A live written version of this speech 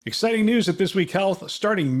Exciting news at This Week Health.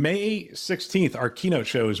 Starting May 16th, our keynote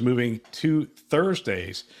show is moving to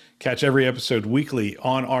Thursdays. Catch every episode weekly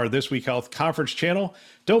on our This Week Health conference channel.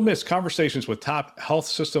 Don't miss conversations with top health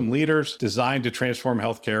system leaders designed to transform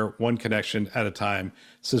healthcare one connection at a time.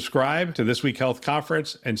 Subscribe to This Week Health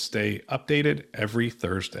conference and stay updated every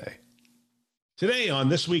Thursday. Today on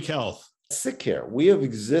This Week Health. Sick care. We have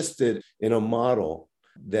existed in a model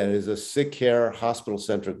that is a sick care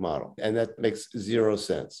hospital-centric model, and that makes zero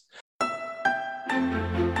sense.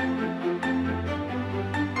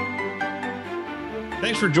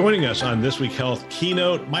 Thanks for joining us on This Week Health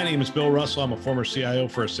Keynote. My name is Bill Russell. I'm a former CIO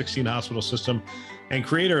for a 16-hospital system and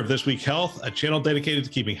creator of This Week Health, a channel dedicated to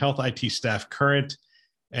keeping health IT staff current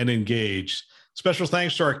and engaged. Special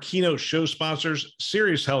thanks to our keynote show sponsors,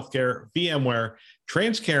 Sirius Healthcare, VMware,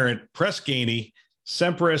 Transcarent, Press Ganey,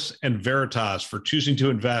 Sempris, and Veritas for choosing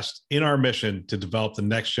to invest in our mission to develop the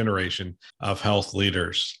next generation of health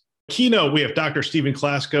leaders. Keynote, we have Dr. Stephen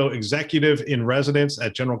Klasko, executive in residence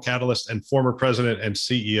at General Catalyst and former president and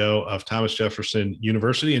CEO of Thomas Jefferson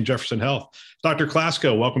University and Jefferson Health. Dr.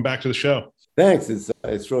 Klasko, welcome back to the show. Thanks.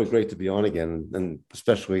 It's really great to be on again, and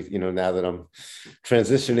especially now that I'm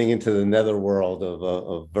transitioning into the netherworld of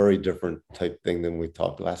a very different type thing than we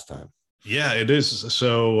talked last time. Yeah, it is.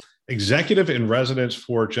 So executive in residence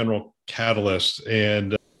for General Catalyst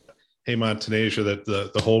and Hemant Taneja, that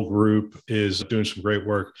the whole group is doing some great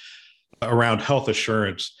work around health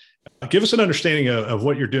assurance. Give us an understanding of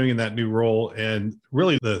what you're doing in that new role and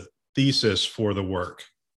really the thesis for the work.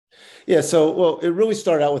 Yeah, so, it really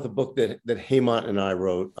started out with a book that Hemant and I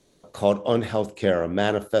wrote called Unhealth Care, a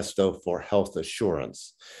Manifesto for Health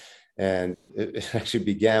Assurance. And it actually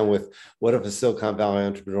began with, what if a Silicon Valley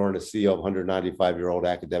entrepreneur and a CEO of a 195-year-old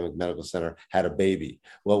academic medical center had a baby?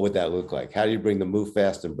 What would that look like? How do you bring the move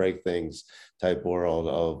fast and break things type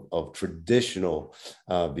world of traditional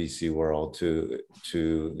VC world to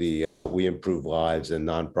the we improve lives and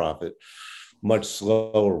nonprofit, much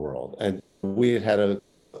slower world? And we had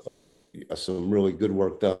some really good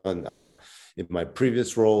work done in my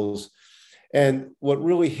previous roles. And what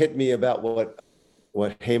really hit me about what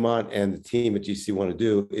Hemant and the team at GC want to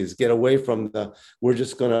do is get away from we're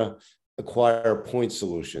just going to acquire point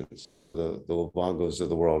solutions, the Livongos of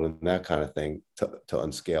the world and that kind of thing to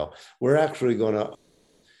unscale. We're actually going to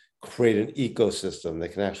create an ecosystem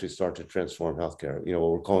that can actually start to transform healthcare,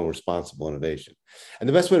 what we're calling responsible innovation. And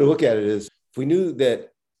the best way to look at it is, if we knew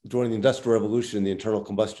that during the Industrial Revolution, the internal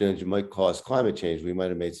combustion engine might cause climate change, we might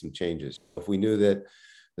have made some changes. If we knew that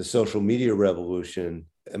the social media revolution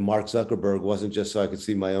and Mark Zuckerberg wasn't just so I could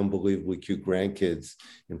see my unbelievably cute grandkids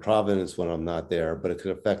in Providence when I'm not there, but it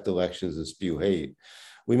could affect elections and spew hate,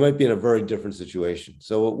 we might be in a very different situation.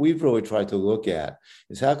 So what we've really tried to look at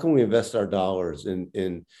is, how can we invest our dollars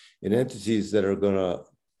in entities that are going to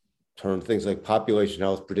turn things like population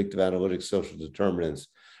health, predictive analytics, social determinants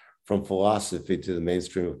from philosophy to the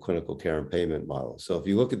mainstream of clinical care and payment models. So if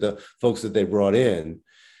you look at the folks that they brought in,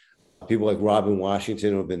 people like Robin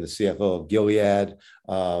Washington, who have been the CFO of Gilead,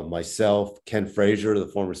 myself, Ken Frazier, the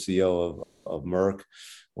former CEO of Merck, a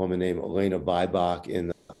woman named Elena Weibach in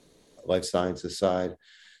the life sciences side.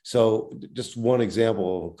 So just one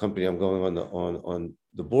example of a company I'm going on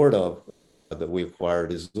the board of that we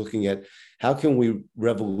acquired is looking at, how can we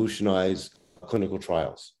revolutionize clinical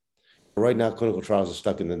trials? Right now, clinical trials are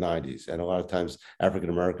stuck in the 90s, and a lot of times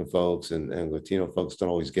African-American folks and Latino folks don't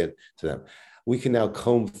always get to them. We can now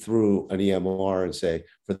comb through an EMR and say,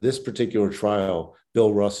 for this particular trial,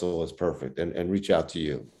 Bill Russell is perfect, and reach out to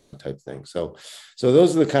you type thing. So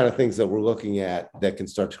those are the kind of things that we're looking at that can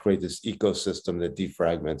start to create this ecosystem that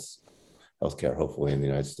defragments healthcare, hopefully in the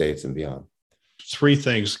United States and beyond. Three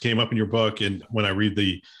things came up in your book, and when I read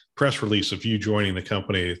the press release of you joining the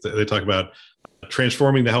company, they talk about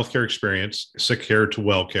transforming the healthcare experience, sick care to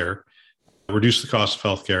well care, reduce the cost of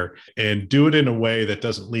healthcare, and do it in a way that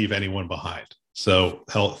doesn't leave anyone behind. So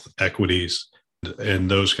health equities and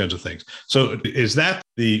those kinds of things. So is that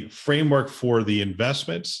the framework for the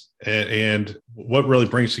investments and what really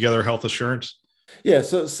brings together health assurance? Yeah.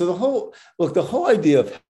 So the whole idea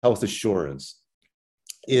of health assurance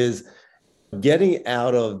is getting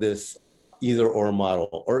out of this either or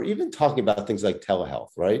model, or even talking about things like telehealth,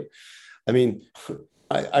 right? I mean,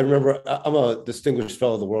 I remember I'm a distinguished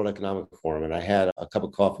fellow of the World Economic Forum, and I had a cup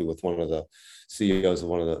of coffee with one of the CEOs of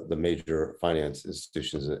one of the major finance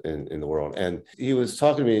institutions in the world. And he was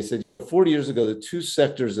talking to me, he said, 40 years ago, the two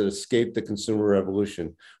sectors that escaped the consumer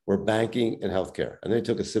revolution were banking and healthcare. And then he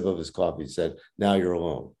took a sip of his coffee and said, now you're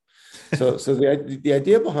alone. So the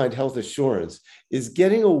idea behind health assurance is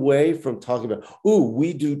getting away from talking about,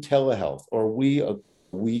 we do telehealth, or we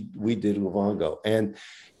did Livongo. And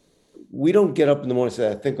we don't get up in the morning and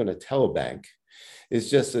say, I think on a telebank. It's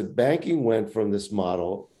just that banking went from this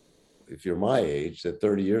model, if you're my age, that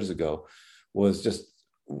 30 years ago was just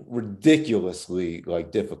ridiculously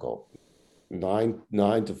like difficult. 9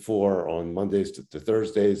 to 4 on Mondays to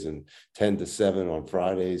Thursdays and 10 to 7 on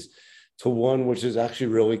Fridays, to one which is actually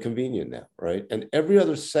really convenient now, right? And every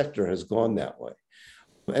other sector has gone that way.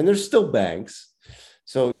 And there's still banks.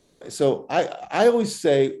 So I always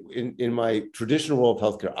say in my traditional role of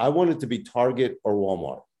healthcare, I want it to be Target or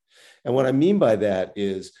Walmart. And what I mean by that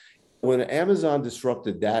is when Amazon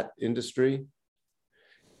disrupted that industry,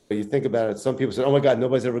 you think about it, some people said, oh my God,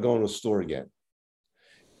 nobody's ever going to a store again.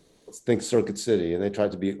 Think Circuit City, and they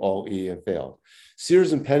tried to be all E and failed.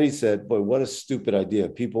 Sears and Penny said, boy, what a stupid idea.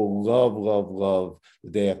 People love the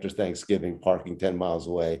day after Thanksgiving, parking 10 miles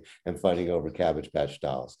away and fighting over Cabbage Patch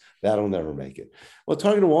dolls. That'll never make it. Well,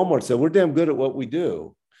 Target and Walmart said, we're damn good at what we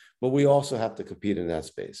do, but we also have to compete in that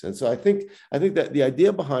space. And so I think that the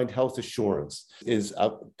idea behind health assurance is,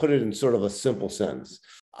 I'll put it in sort of a simple sentence.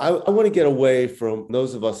 I want to get away from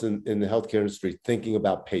those of us in the healthcare industry thinking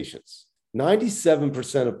about patients.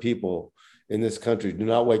 97% of people in this country do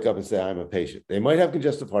not wake up and say, I'm a patient. They might have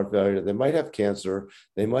congestive heart failure. They might have cancer.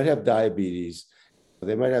 They might have diabetes.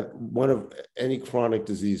 They might have one of any chronic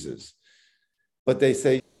diseases. But they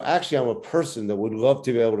say, actually, I'm a person that would love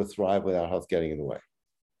to be able to thrive without health getting in the way.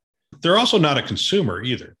 They're also not a consumer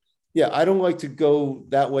either. Yeah, I don't like to go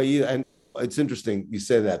that way either. And it's interesting you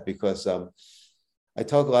say that because I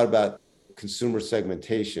talk a lot about consumer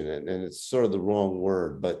segmentation, and it's sort of the wrong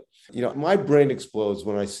word, but my brain explodes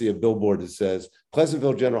when I see a billboard that says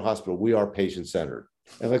Pleasantville General Hospital, we are patient-centered.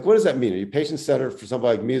 And like, what does that mean? Are you patient-centered for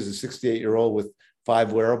somebody like me as a 68-year-old with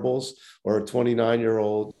 5 wearables, or a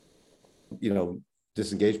 29-year-old,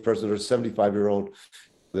 disengaged person, or a 75-year-old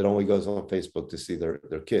that only goes on Facebook to see their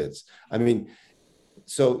kids? I mean,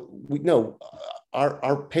 so we know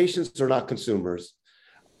our patients are not consumers,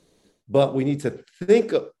 but we need to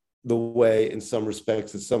think the way, in some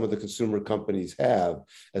respects, that some of the consumer companies have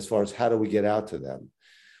as far as how do we get out to them.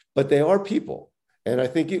 But they are people. And I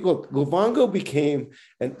think, look, Livongo became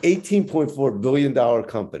an $18.4 billion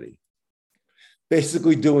company,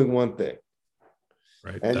 basically doing one thing.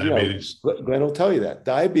 Right. And diabetes. Glenn will tell you that.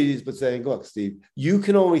 Diabetes, but saying, look, Steve, you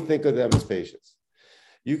can only think of them as patients.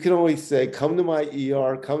 You can only say, come to my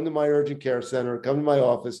ER, come to my urgent care center, come to my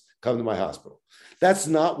office, come to my hospital. That's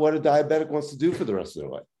not what a diabetic wants to do for the rest of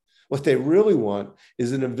their life. What they really want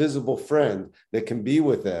is an invisible friend that can be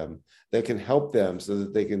with them, that can help them so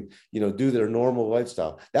that they can, do their normal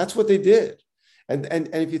lifestyle. That's what they did. And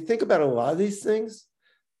if you think about a lot of these things,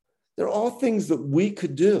 they're all things that we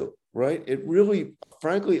could do, right? It really,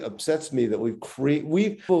 frankly, upsets me that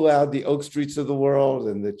we've allowed the Oak Streets of the world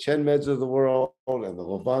and the ChenMeds of the world and the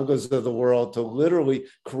Livongos of the world to literally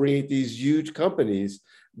create these huge companies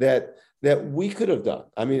that we could have done.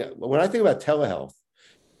 I mean, when I think about telehealth,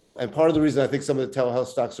 and part of the reason I think some of the telehealth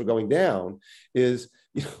stocks are going down is,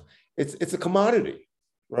 it's a commodity,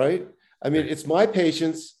 right? I mean, it's my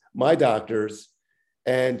patients, my doctors,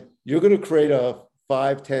 and you're going to create a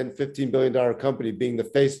 $5, $10, $15 billion company being the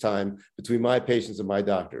FaceTime between my patients and my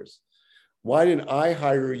doctors. Why didn't I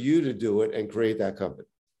hire you to do it and create that company?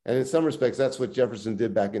 And in some respects, that's what Jefferson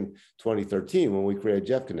did back in 2013 when we created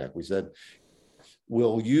Jeff Connect. We said,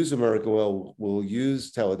 we'll use American Well, we'll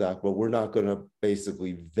use Teladoc, but we're not going to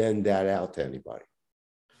basically vend that out to anybody.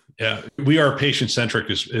 Yeah, we are patient-centric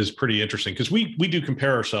is pretty interesting because we do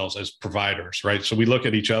compare ourselves as providers, right? So we look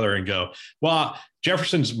at each other and go, well,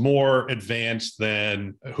 Jefferson's more advanced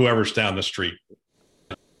than whoever's down the street,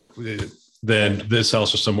 than this health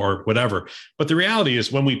system or whatever. But the reality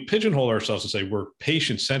is when we pigeonhole ourselves and say we're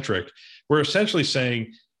patient-centric, we're essentially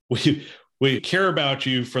saying we care about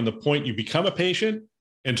you from the point you become a patient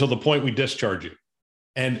until the point we discharge you.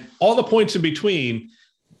 And all the points in between,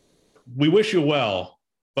 we wish you well,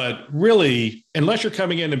 but really, unless you're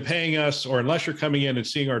coming in and paying us, or unless you're coming in and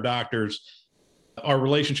seeing our doctors, our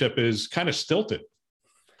relationship is kind of stilted.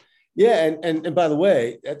 Yeah, and by the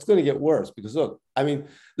way, that's going to get worse because look, I mean,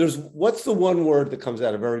 what's the one word that comes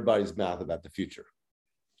out of everybody's mouth about the future?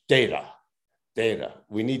 Data.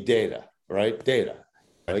 We need data, right? Data.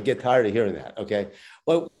 I get tired of hearing that, okay?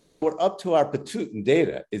 Well, we're up to our patoot in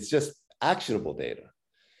data. It's just actionable data.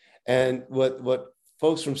 And what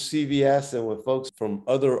folks from CVS and what folks from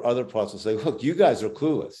other parts will say, look, you guys are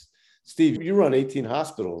clueless. Steve, you run 18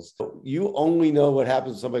 hospitals. You only know what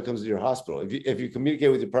happens when somebody comes to your hospital. If you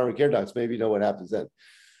communicate with your primary care docs, maybe you know what happens then.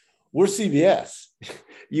 We're CVS.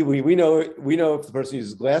 We know if the person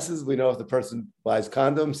uses glasses. We know if the person buys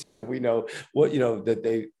condoms. We know that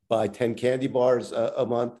they buy 10 candy bars a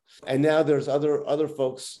month. And now there's other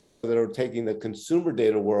folks that are taking the consumer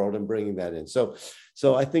data world and bringing that in. So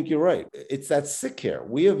I think you're right. It's that sick care.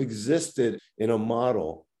 We have existed in a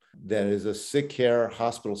model that is a sick care,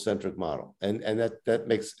 hospital-centric model. And that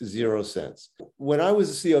makes zero sense. When I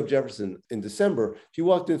was the CEO of Jefferson in December, if you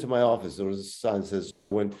walked into my office, there was a sign that says,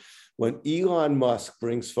 when Elon Musk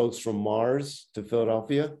brings folks from Mars to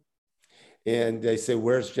Philadelphia, and they say,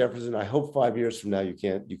 "Where's Jefferson?" I hope 5 years from now you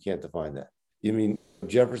can't define that. You mean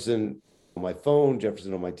Jefferson on my phone,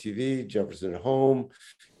 Jefferson on my TV, Jefferson at home,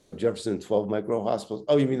 Jefferson 12 micro hospitals.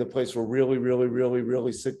 Oh, you mean the place where really, really, really,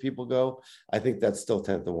 really sick people go? I think that's still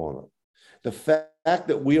 10th and Walnut. The fact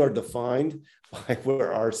that we are defined by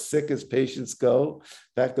where our sickest patients go,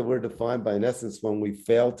 the fact that we're defined by, in essence, when we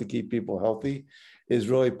fail to keep people healthy, is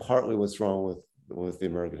really partly what's wrong with the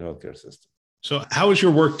American healthcare system. So how is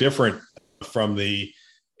your work different from the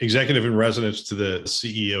executive in residence to the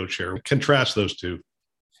CEO chair? Contrast those two.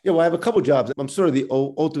 Yeah, well, I have a couple of jobs. I'm sort of the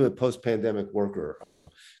ultimate post-pandemic worker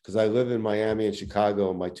because I live in Miami and Chicago,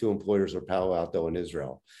 and my two employers are Palo Alto and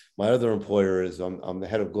Israel. My other employer is I'm the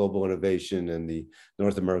head of global innovation and the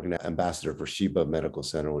North American ambassador for Sheba Medical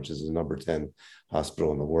Center, which is the number 10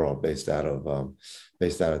 hospital in the world, based out of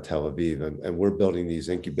Tel Aviv, and we're building these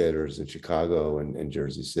incubators in Chicago and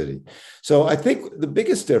Jersey City. So I think the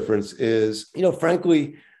biggest difference is,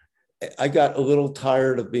 frankly, I got a little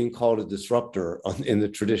tired of being called a disruptor in the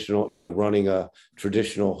traditional, running a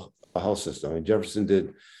traditional health system. I mean, Jefferson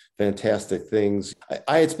did fantastic things.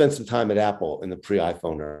 I had spent some time at Apple in the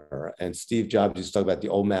pre-iPhone era, and Steve Jobs used to talk about the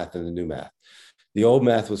old math and the new math. The old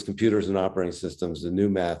math was computers and operating systems. The new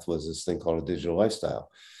math was this thing called a digital lifestyle.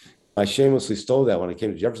 I shamelessly stole that when I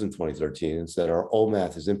came to Jefferson in 2013 and said our old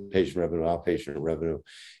math is inpatient revenue, outpatient revenue,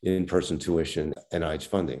 in-person tuition, NIH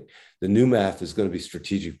funding. The new math is going to be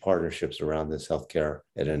strategic partnerships around this healthcare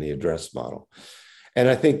at any address model. And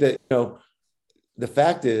I think that, the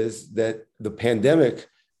fact is that the pandemic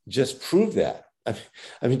just proved that.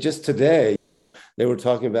 I mean, just today, they were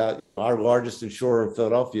talking about our largest insurer in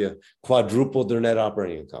Philadelphia quadrupled their net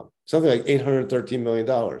operating income, something like $813 million.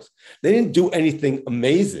 They didn't do anything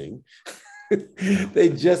amazing. They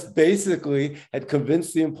just basically had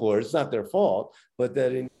convinced the employers, it's not their fault, but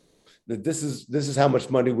that this is how much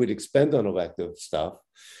money we'd expend on elective stuff.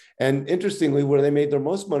 And interestingly, where they made their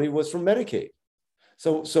most money was from Medicaid.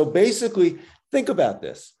 So basically, think about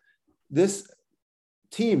this. This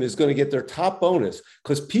team is going to get their top bonus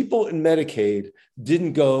because people in Medicaid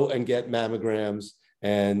didn't go and get mammograms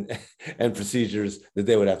and procedures that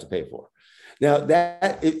they would have to pay for. Now,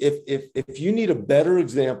 that if you need a better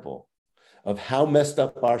example of how messed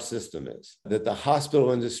up our system is, that the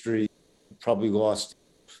hospital industry probably lost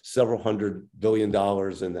several $100 billion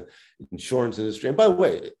in the insurance industry. And by the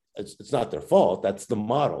way, it's not their fault. That's the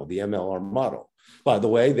model, the MLR model. By the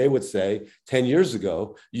way, they would say 10 years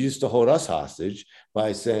ago, you used to hold us hostage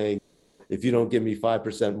by saying, if you don't give me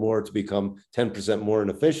 5% more to become 10% more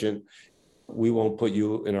inefficient, we won't put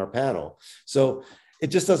you in our panel. So it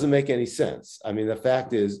just doesn't make any sense. I mean, the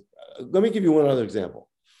fact is, let me give you one other example.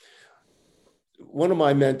 One of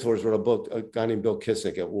my mentors wrote a book, a guy named Bill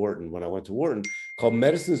Kissick at Wharton, when I went to Wharton, called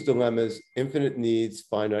Medicine's Dilemmas, Infinite Needs,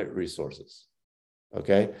 Finite Resources.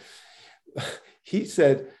 Okay? He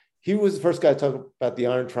said, he was the first guy to talk about the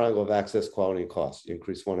iron triangle of access, quality, and cost. You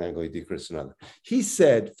increase one angle, you decrease another. He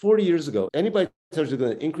said 40 years ago, anybody tells you they're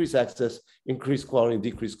going to increase access, increase quality, and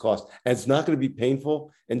decrease cost, and it's not going to be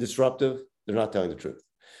painful and disruptive, they're not telling the truth.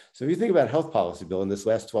 So if you think about health policy, Bill, in this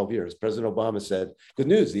last 12 years, President Obama said, good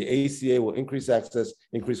news, the ACA will increase access,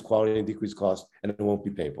 increase quality, and decrease cost, and it won't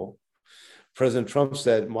be painful. President Trump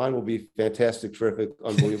said, mine will be fantastic, terrific,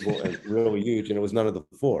 unbelievable, and really huge, and it was none of the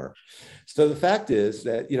four. So the fact is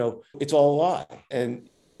that, it's all a lie. And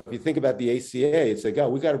if you think about the ACA, it's like,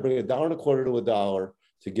 we got to bring $1.25 to $1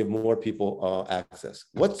 to give more people access.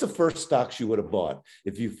 What's the first stocks you would have bought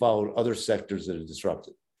if you followed other sectors that are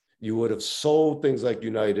disrupted? You would have sold things like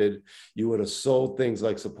United. You would have sold things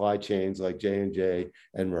like supply chains like J&J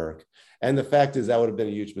and Merck. And the fact is that would have been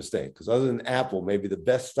a huge mistake because other than Apple, maybe the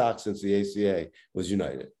best stock since the ACA was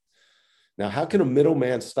United. Now, how can a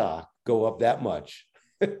middleman stock go up that much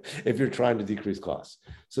if you're trying to decrease costs?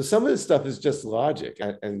 So some of this stuff is just logic.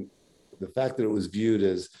 And the fact that it was viewed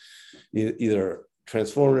as either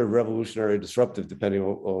transformative, revolutionary, disruptive, depending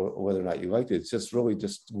on whether or not you liked it, it's just really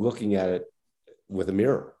just looking at it with a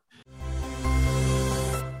mirror.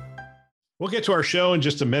 We'll get to our show in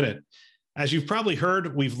just a minute. As you've probably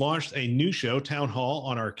heard, we've launched a new show, Town Hall,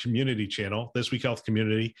 on our community channel, This Week Health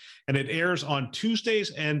Community, and it airs on Tuesdays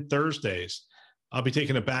and Thursdays. I'll be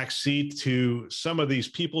taking a back seat to some of these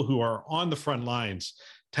people who are on the front lines.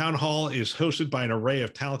 Town Hall is hosted by an array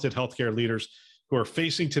of talented healthcare leaders who are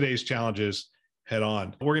facing today's challenges head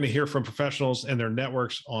on. We're going to hear from professionals and their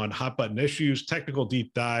networks on hot button issues, technical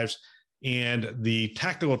deep dives, and the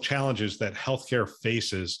tactical challenges that healthcare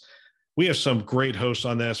faces. We have some great hosts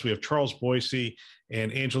on this. We have Charles Boise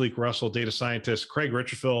and Angelique Russell, data scientists, Craig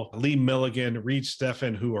Richfield, Lee Milligan, Reed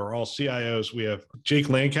Steffen, who are all CIOs. We have Jake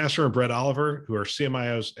Lancaster and Brett Oliver, who are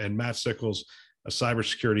CMIOs, and Matt Sickles, a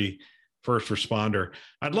cybersecurity first responder.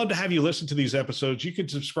 I'd love to have you listen to these episodes. You can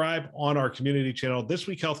subscribe on our community channel, This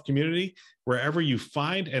Week Health Community, wherever you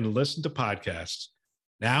find and listen to podcasts.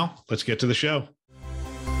 Now, let's get to the show.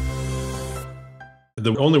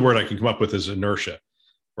 The only word I can come up with is inertia,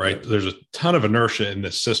 right? There's a ton of inertia in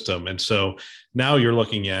this system. And so now you're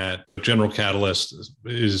looking at General Catalyst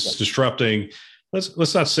is disrupting,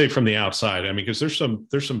 let's not say from the outside. I mean, because there's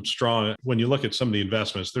some strong, when you look at some of the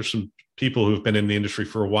investments, there's some people who've been in the industry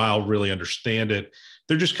for a while, really understand it.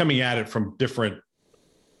 They're just coming at it from different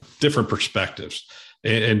perspectives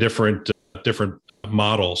and different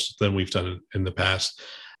models than we've done in the past.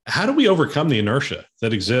 How do we overcome the inertia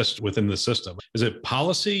that exists within the system? Is it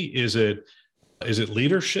policy? Is it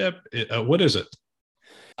leadership? What is it?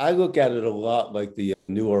 I look at it a lot like the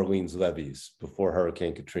New Orleans levees before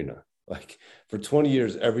Hurricane Katrina. Like for 20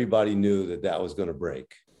 years, everybody knew that was going to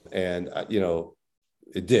break. And,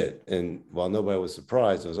 it did. And while nobody was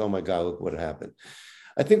surprised, it was, oh my God, look what happened.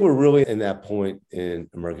 I think we're really in that point in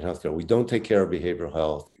American healthcare. We don't take care of behavioral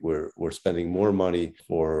health. We're spending more money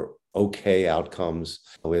for okay outcomes.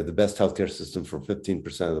 We have the best healthcare system for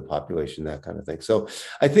 15% of the population, that kind of thing. So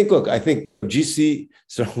I think GC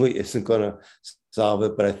certainly isn't going to solve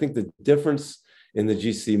it, but I think the difference in the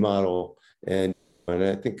GC model, and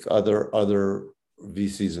I think other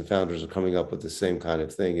VCs and founders are coming up with the same kind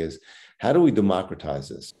of thing, is how do we democratize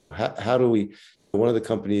this? How do we, one of the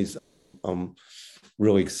companies I'm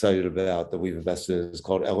really excited about that we've invested in is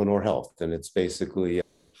called Eleanor Health. And it's basically,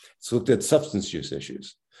 it's looked at substance use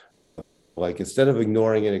issues. Like instead of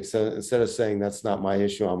ignoring it, instead of saying that's not my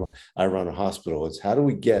issue, I run a hospital, it's how do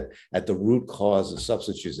we get at the root cause of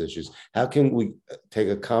substance use issues? How can we take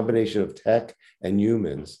a combination of tech and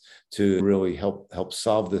humans to really help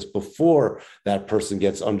solve this before that person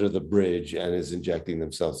gets under the bridge and is injecting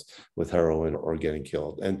themselves with heroin or getting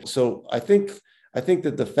killed? And so I think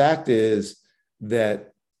that the fact is that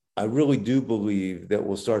I really do believe that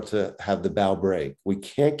we'll start to have the bow break. We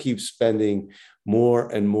can't keep spending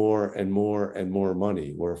more and more and more and more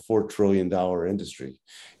money. We're a $4 trillion industry.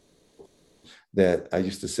 That I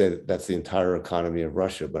used to say that's the entire economy of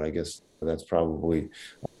Russia, but I guess we're probably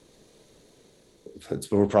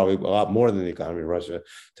a lot more than the economy of Russia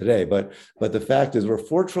today. But the fact is we're a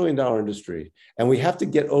 $4 trillion industry, and we have to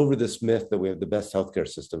get over this myth that we have the best healthcare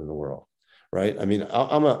system in the world, right? I mean,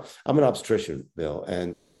 I'm an obstetrician, Bill,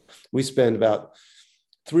 and we spend about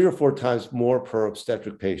 3 or 4 times more per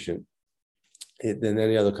obstetric patient than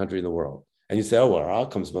any other country in the world. And you say, oh, well, our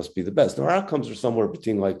outcomes must be the best. No, our outcomes are somewhere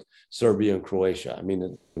between like Serbia and Croatia. I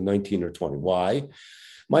mean, 19 or 20. Why?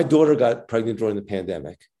 My daughter got pregnant during the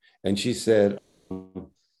pandemic, and she said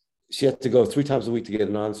she had to go 3 times a week to get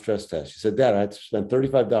a non-stress test. She said, Dad, I had to spend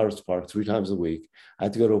 $35 to park 3 times a week. I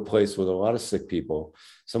had to go to a place with a lot of sick people.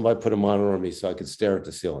 Somebody put a monitor on me so I could stare at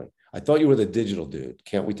the ceiling. I thought you were the digital dude.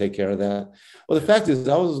 Can't we take care of that? Well, the fact is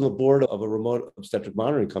I was on the board of a remote obstetric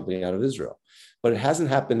monitoring company out of Israel, but it hasn't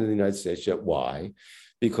happened in the United States yet. Why?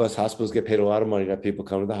 Because hospitals get paid a lot of money to have people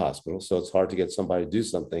come to the hospital. So it's hard to get somebody to do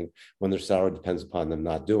something when their salary depends upon them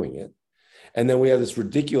not doing it. And then we have this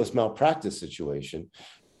ridiculous malpractice situation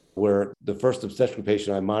where the first obstetric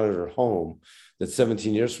patient I monitor at home that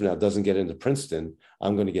 17 years from now doesn't get into Princeton,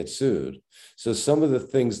 I'm going to get sued. So some of the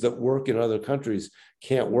things that work in other countries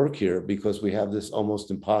can't work here because we have this almost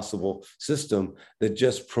impossible system that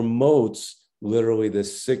just promotes literally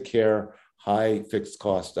this sick care, high fixed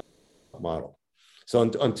cost model. So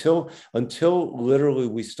until literally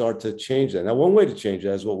we start to change that. Now, one way to change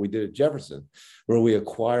that is what we did at Jefferson, where we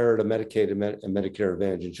acquired a Medicaid and Medicare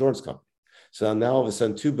Advantage insurance company. So now all of a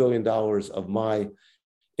sudden, $2 billion of my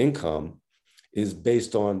income is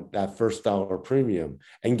based on that first dollar premium,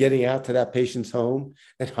 and getting out to that patient's home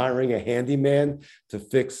and hiring a handyman to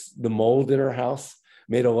fix the mold in her house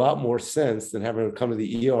made a lot more sense than having her come to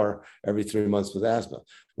the ER every 3 months with asthma.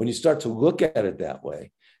 When you start to look at it that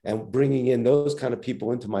way and bringing in those kind of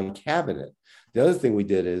people into my cabinet, the other thing we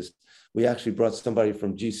did is we actually brought somebody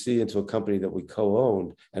from GC into a company that we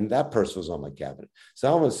co-owned, and that person was on my cabinet. So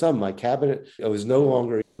all of a sudden, my cabinet, it was no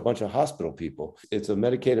longer a bunch of hospital people. It's a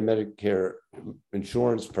Medicaid and Medicare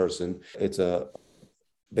insurance person. It's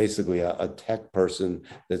basically a tech person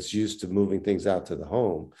that's used to moving things out to the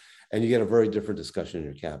home. And you get a very different discussion in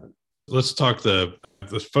your cabinet. let's talk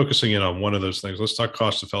focusing in on one of those things. Let's talk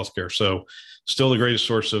cost of healthcare. So still the greatest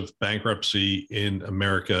source of bankruptcy in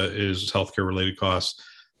America is healthcare related costs.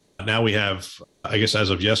 Now we have, I guess, as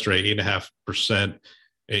of yesterday, 8.5%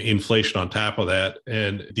 inflation on top of that.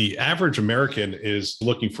 And the average American is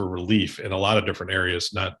looking for relief in a lot of different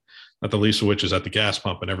areas, not the least of which is at the gas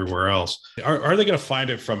pump and everywhere else. Are they going to find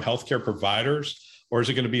it from healthcare providers, or is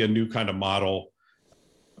it going to be a new kind of model,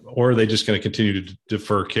 or are they just going to continue to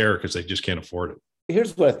defer care because they just can't afford it?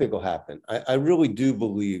 Here's what I think will happen. I really do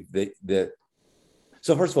believe that.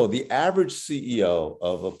 So first of all, the average CEO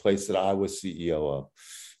of a place that I was CEO of,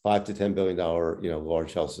 $5 to $10 billion,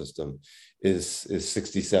 large health system, is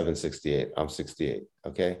 67, 68. I'm 68.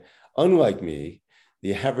 Okay. Unlike me,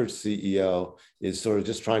 the average CEO is sort of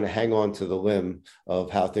just trying to hang on to the limb of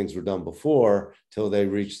how things were done before till they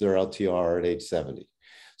reach their LTR at age 70.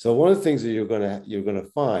 So one of the things that you're going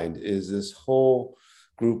to find is this whole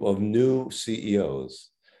group of new CEOs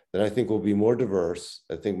that I think will be more diverse.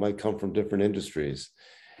 I think might come from different industries,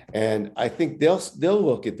 and I think they'll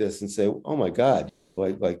look at this and say, "Oh my God,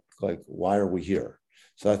 like why are we here?"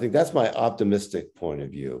 So I think that's my optimistic point of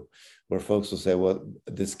view, where folks will say, "Well,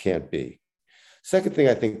 this can't be." Second thing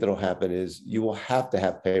I think that'll happen is you will have to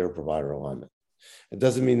have payer-provider alignment. It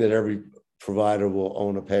doesn't mean that every provider will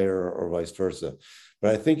own a payer or vice versa.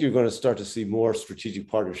 But I think you're going to start to see more strategic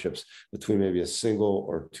partnerships between maybe a single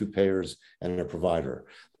or two payers and a provider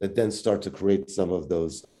that then start to create some of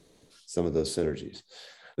those synergies.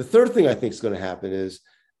 The third thing I think is going to happen is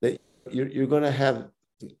that you're going to have,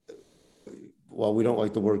 well, we don't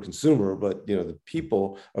like the word consumer, but the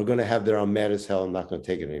people are going to have their "I'm mad as hell, I'm not going to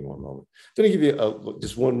take it anymore" moment. I'm going to give you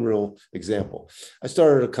just one real example. I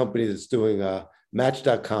started a company that's doing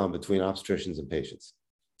Match.com between obstetricians and patients.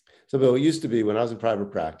 So Bill, it used to be when I was in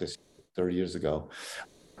private practice 30 years ago,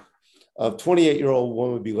 a 28-year-old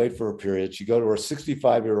woman would be late for her period. She'd go to her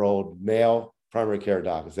 65-year-old male primary care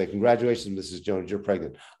doc and say, "Congratulations, Mrs. Jones, you're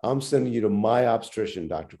pregnant. I'm sending you to my obstetrician,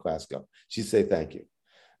 Dr. Klasko." She'd say, "Thank you."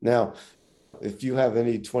 Now, if you have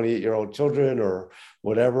any 28-year-old children or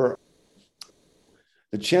whatever,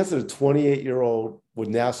 the chance that a 28-year-old would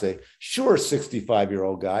now say, "Sure,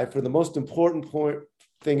 65-year-old guy, for the most important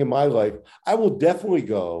thing in my life, I will definitely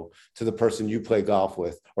go to the person you play golf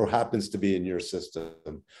with or happens to be in your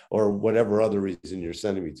system or whatever other reason you're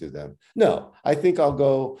sending me to them." No, I think I'll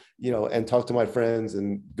go, and talk to my friends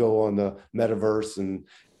and go on the metaverse and,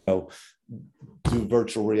 do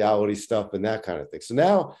virtual reality stuff and that kind of thing. So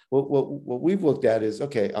now what we've looked at is,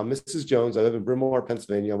 okay, I'm Mrs. Jones. I live in Bryn Mawr,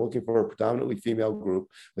 Pennsylvania. I'm looking for a predominantly female group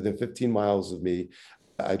within 15 miles of me.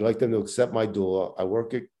 I'd like them to accept my doula. I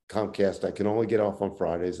work at Comcast. I can only get off on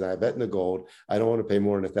Fridays, and I bet in the gold. I don't want to pay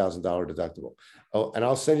more than $1,000 deductible. Oh, and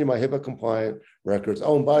I'll send you my HIPAA compliant records.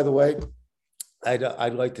 Oh, and by the way,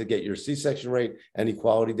 I'd like to get your C-section rate and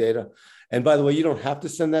equality data. And by the way, you don't have to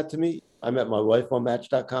send that to me. I met my wife on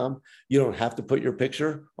Match.com. You don't have to put your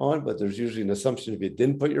picture on, but there's usually an assumption if you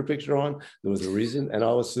didn't put your picture on, there was a reason, and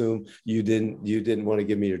I'll assume you didn't want to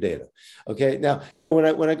give me your data. Okay. Now, when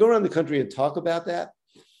I go around the country and talk about that,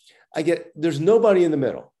 there's nobody in the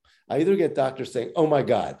middle. I either get doctors saying, "Oh my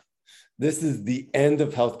God, this is the end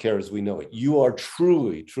of healthcare as we know it. You are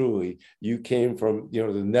truly, you came from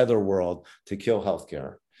the netherworld to kill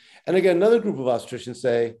healthcare." And again, another group of obstetricians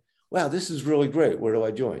say, "Wow, this is really great. Where do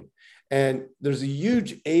I join?" And there's a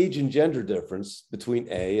huge age and gender difference between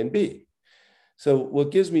A and B. So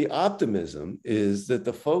what gives me optimism is that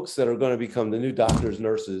the folks that are going to become the new doctors,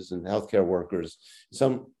 nurses, and healthcare workers, in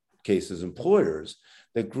some cases employers,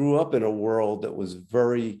 that grew up in a world that was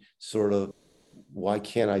very sort of, "Why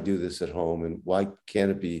can't I do this at home? And why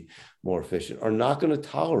can't it be more efficient?" are not going to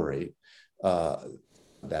tolerate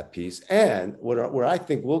that piece. And where I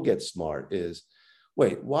think we'll get smart is,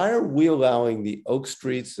 wait, why are we allowing the Oak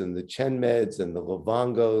Streets and the ChenMeds and the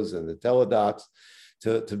Livongos and the Teladocs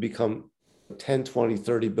to become 10, 20,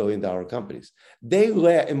 $30 billion companies?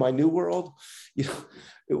 In my new world,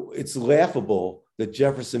 it's laughable that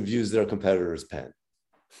Jefferson views their competitor as Penn.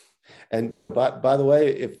 And by the way,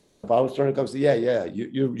 if I was trying to come say, yeah,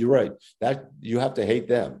 you're right, that you have to hate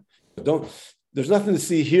them. There's nothing to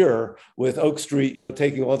see here with Oak Street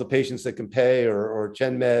taking all the patients that can pay, or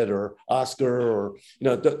ChenMed or Oscar, or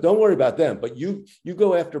don't worry about them. But you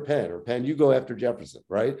go after Penn, or Penn, you go after Jefferson,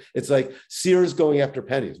 right? It's like Sears going after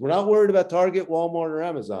Pennies. We're not worried about Target, Walmart, or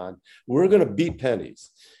Amazon. We're going to beat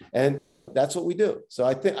Pennies, and that's what we do. So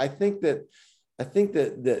I think that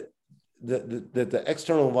the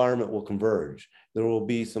external environment will converge. There will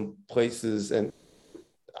be some places, and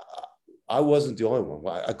I wasn't the only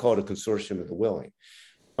one. I call it a consortium of the willing.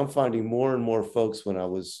 I'm finding more and more folks when I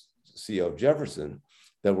was CEO of Jefferson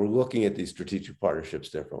that we're looking at these strategic partnerships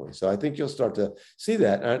differently. So I think you'll start to see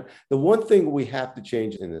that. And the one thing we have to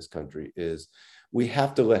change in this country is we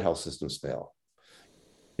have to let health systems fail.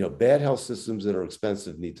 Bad health systems that are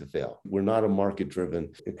expensive need to fail. We're not a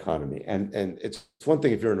market-driven economy. And it's one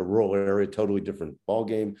thing if you're in a rural area, totally different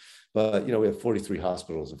ballgame. But, we have 43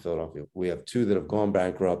 hospitals in Philadelphia. We have 2 that have gone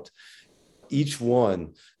bankrupt. Each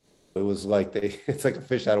one, it was like it's like a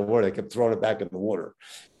fish out of water. They kept throwing it back in the water.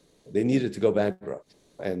 They needed to go bankrupt.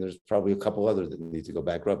 And there's probably a couple others that need to go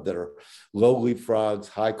bankrupt that are low leapfrogs,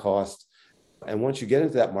 high cost. And once you get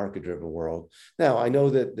into that market-driven world, now I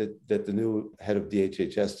know that the new head of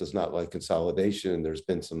DHHS does not like consolidation, and there's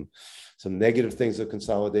been some negative things of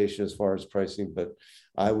consolidation as far as pricing. But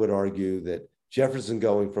I would argue that Jefferson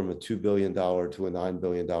going from a $2 billion to a $9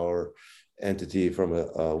 billion entity, from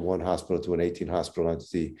a 1 hospital to an 18 hospital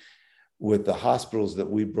entity, with the hospitals that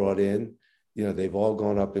we brought in, they've all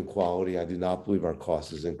gone up in quality. I do not believe our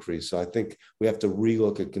cost has increased. So I think we have to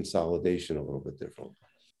relook at consolidation a little bit differently.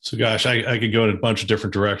 So gosh, I could go in a bunch of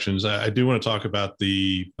different directions. I do want to talk about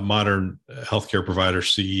the modern healthcare provider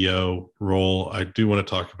CEO role. I do want to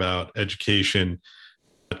talk about education.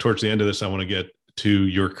 Towards the end of this, I want to get to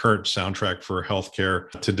your current soundtrack for healthcare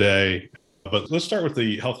today. But let's start with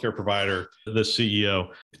the healthcare provider, the CEO.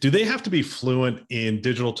 Do they have to be fluent in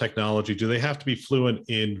digital technology? Do they have to be fluent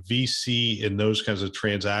in VC, in those kinds of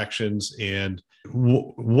transactions? And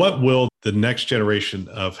what will the next generation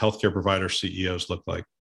of healthcare provider CEOs look like?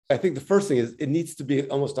 I think the first thing is it needs to be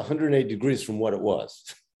almost 180 degrees from what it was,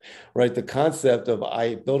 right? The concept of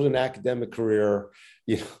I built an academic career,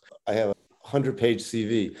 I have a 100-page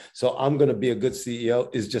CV, so I'm going to be a good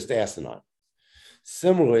CEO is just asinine.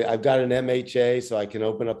 Similarly, I've got an MHA, so I can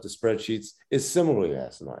open up the spreadsheets, is similarly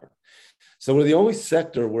asinine. So we're the only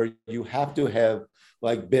sector where you have to have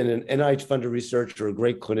been an NIH-funded researcher or a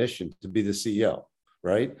great clinician to be the CEO,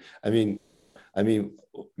 right? I mean,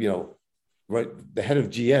 right, the head of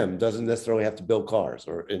GM doesn't necessarily have to build cars,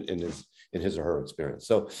 or in his or her experience.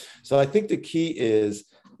 So I think the key is,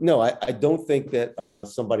 no, I don't think that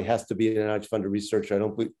somebody has to be an NIH-funded researcher. I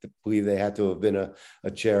don't believe they have to have been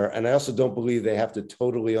a chair. And I also don't believe they have to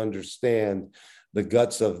totally understand the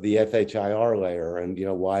guts of the FHIR layer and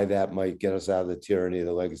why that might get us out of the tyranny of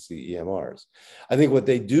the legacy EMRs. I think what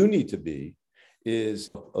they do need to be is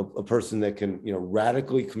a person that can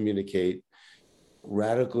radically communicate,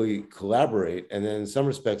 radically collaborate, and then in some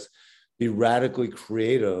respects be radically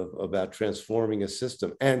creative about transforming a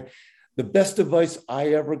system. And the best advice I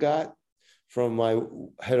ever got from my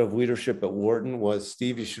head of leadership at Wharton was,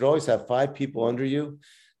 Steve, you should always have 5 people under you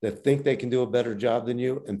that think they can do a better job than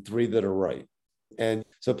you and 3 that are right. And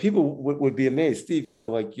so people would be amazed, Steve,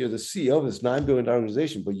 you're the CEO of this $9 billion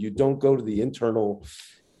organization, but you don't go to the internal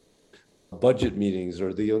budget meetings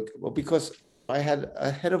because I had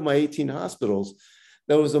a head of my 18 hospitals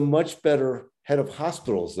that was a much better head of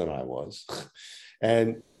hospitals than I was.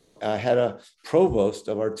 And I had a provost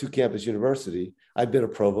of our 2-campus university. I'd been a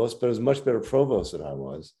provost, but it was a much better provost than I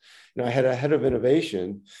was. I had a head of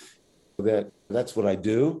innovation that's what I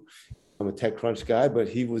do. I'm a TechCrunch guy, but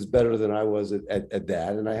he was better than I was at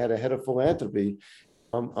that. And I had a head of philanthropy.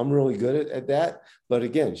 I'm really good at that. But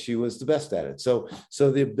again, she was the best at it. So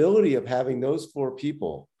the ability of having those 4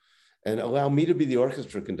 people and allow me to be the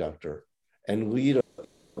orchestra conductor and lead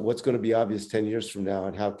what's going to be obvious 10 years from now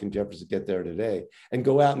and how can Jefferson get there today, and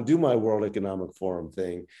go out and do my World Economic Forum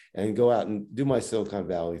thing and go out and do my Silicon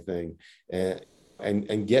Valley thing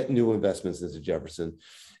and get new investments into Jefferson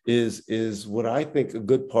is what I think a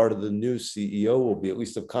good part of the new CEO will be, at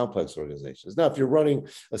least of complex organizations. Now, if you're running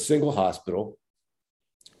a single hospital,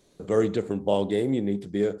 a very different ball game, you need to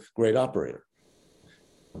be a great operator.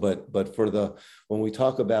 But when we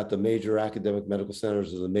talk about the major academic medical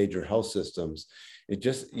centers or the major health systems,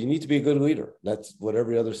 you need to be a good leader. That's what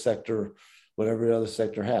every other sector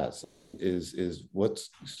has, is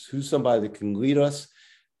who's somebody that can lead us,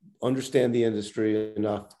 understand the industry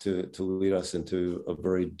enough to lead us into a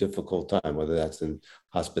very difficult time, whether that's in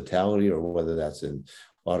hospitality or whether that's in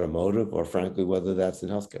automotive or frankly, whether that's in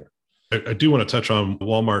healthcare. I do want to touch on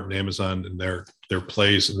Walmart and Amazon and their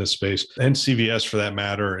plays in this space, and CVS for that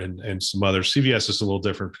matter, and some others. CVS is a little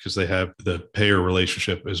different because they have the payer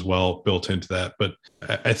relationship as well built into that. But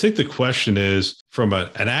I think the question is, from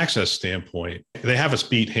an access standpoint, they have us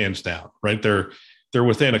beat hands down, right? They're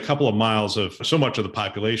within a couple of miles of so much of the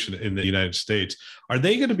population in the United States. Are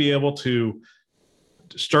they going to be able to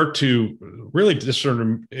start to really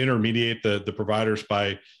intermediate the providers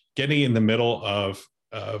by getting in the middle of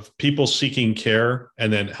people seeking care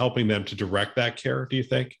and then helping them to direct that care, do you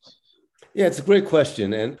think? Yeah, it's a great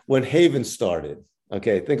question. And when Haven started,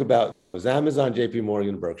 Okay, think about it was Amazon, JP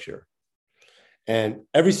Morgan, Berkshire. And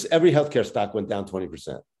every healthcare stock went down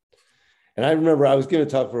 20%. And I remember I was giving a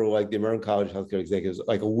talk for like the American College of Healthcare Executives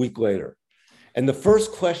like a week later. And the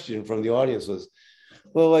first question from the audience was,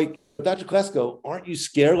 well, like, Dr. Klesko, aren't you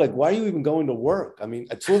scared? Like, why are you even going to work? I mean,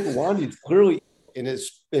 Atul Gawande is clearly in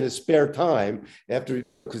his spare time after,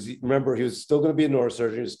 because remember, he was still going to be a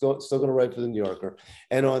neurosurgeon, he was still going to write for the New Yorker.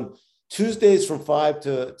 And on Tuesdays from 5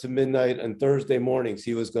 to midnight and Thursday mornings,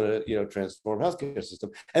 he was going to, transform healthcare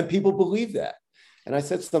system. And people believe that. And I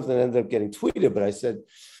said something that ended up getting tweeted, but I said,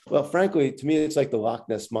 well, frankly, to me, it's like the Loch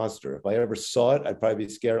Ness Monster. If I ever saw it, I'd probably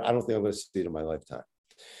be scared. I don't think I'm going to see it in my lifetime.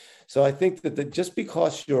 So I think that just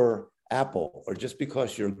because you're Apple or just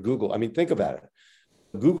because you're Google, I mean, think about it.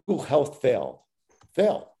 Google Health failed.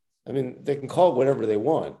 I mean, they can call it whatever they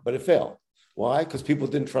want, but it failed. Why? Because people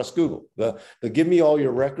didn't trust Google. The give me all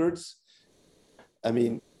your records. I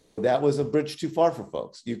mean, that was a bridge too far for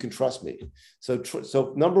folks. You can trust me.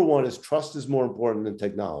 So number one is trust is more important than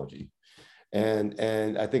technology.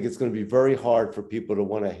 And I think it's going to be very hard for people to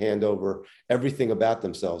want to hand over everything about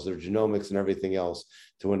themselves, their genomics and everything else,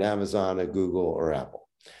 to an Amazon, a Google, or Apple.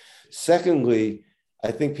 Secondly,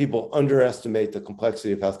 I think people underestimate the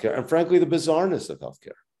complexity of healthcare and frankly, the bizarreness of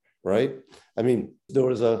healthcare, right? I mean, there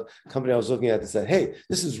was a company I was looking at that said, hey,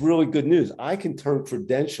 this is really good news. I can turn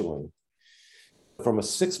credentialing from a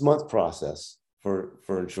 6-month process for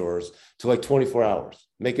insurers to like 24 hours,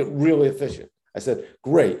 make it really efficient. I said,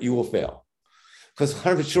 great, you will fail. Because a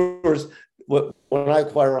lot of insurers, when I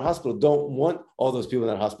acquire a hospital, don't want all those people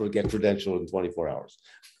in that hospital to get credentialed in 24 hours.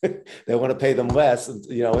 They want to pay them less,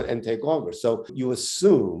 and take longer. So you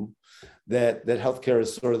assume that healthcare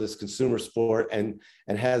is sort of this consumer sport and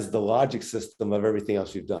has the logic system of everything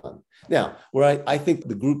else you've done. Now, where I think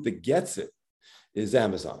the group that gets it is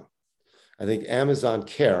Amazon. I think Amazon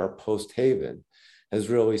Care post-Haven has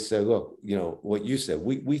really said, look, what you said,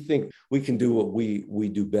 we think we can do what we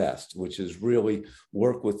do best, which is really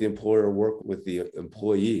work with the employer, work with the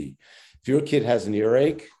employee. If your kid has an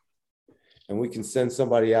earache and we can send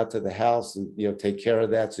somebody out to the house and, take care of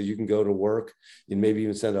that so you can go to work and maybe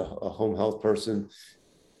even send a home health person,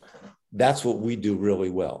 that's what we do really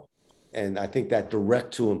well. And I think that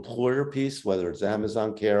direct to employer piece, whether it's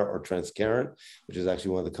Amazon Care or Transcarent, which is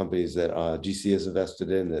actually one of the companies that GC has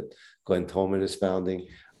invested in, that Glenn Tolman is founding,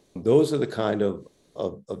 those are the kind of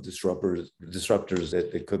disruptors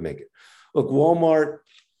that could make it. Look, Walmart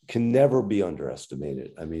can never be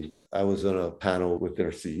underestimated. I mean, I was on a panel with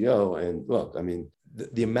their CEO, and look, I mean,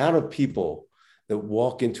 the amount of people that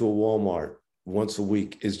walk into a Walmart once a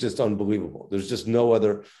week is just unbelievable. There's no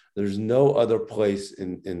other place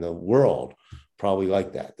in the world probably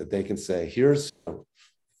like that they can say, here's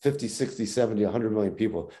 50, 60, 70, 100 million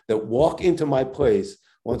people that walk into my place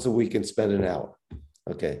once a week and spend an hour.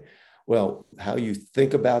 Okay. Well, how you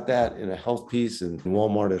think about that in a health piece and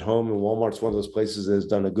Walmart at home, and Walmart's one of those places that has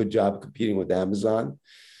done a good job competing with Amazon.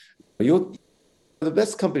 The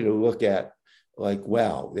best company to look at, like,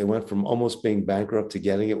 wow, they went from almost being bankrupt to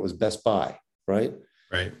getting it, was Best Buy. Right.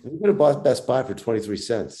 We could have bought Best Buy for 23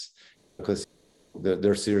 cents because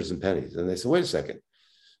they're Sears and Pennies. And they said, wait a second,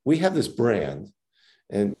 we have this brand,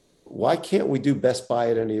 and why can't we do Best Buy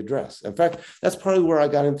at any address? In fact, that's probably where I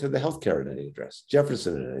got into the healthcare at any address,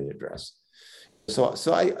 Jefferson at any address. So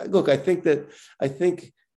I think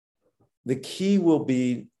the key will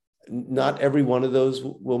be not every one of those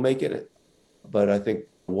will make it, but I think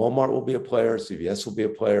Walmart will be a player, CVS will be a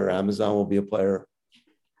player, Amazon will be a player.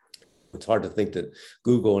 It's hard to think that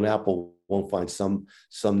Google and Apple won't find some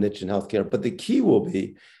niche in healthcare, but the key will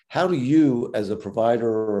be, how do you, as a provider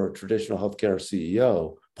or a traditional healthcare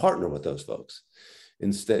CEO, partner with those folks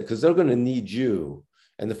instead? Because they're going to need you,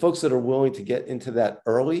 and the folks that are willing to get into that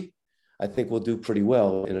early, I think will do pretty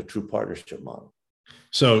well in a true partnership model.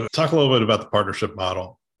 So, talk a little bit about the partnership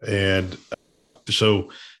model, and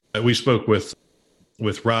so we spoke with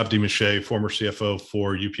Rob DeMiche, former CFO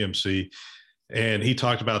for UPMC. And he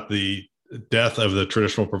talked about the death of the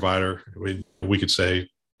traditional provider. We could say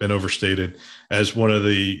been overstated as one of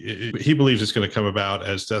he believes it's going to come about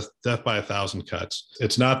as death by 1,000 cuts.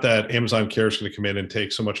 It's not that Amazon Care is going to come in and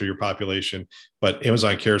take so much of your population, but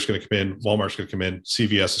Amazon Care is going to come in, Walmart's going to come in,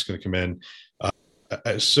 CVS is going to come in,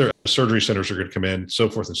 surgery centers are going to come in, so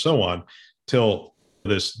forth and so on, till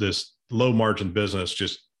this low margin business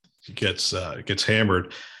just gets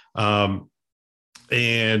hammered. And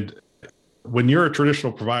when you're a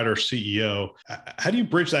traditional provider CEO, how do you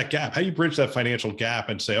bridge that gap? How do you bridge that financial gap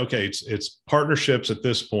and say, okay, it's partnerships at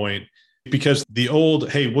this point? Because the old,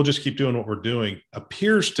 hey, we'll just keep doing what we're doing,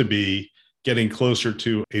 appears to be getting closer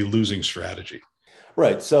to a losing strategy.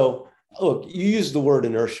 Right. So Look, you used the word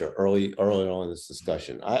inertia early on in this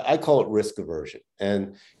discussion. I call it risk aversion.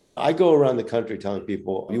 And I go around the country telling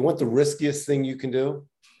people, you want the riskiest thing you can do?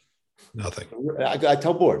 Nothing. I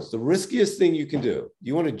tell boards, the riskiest thing you can do,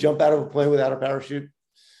 you want to jump out of a plane without a parachute?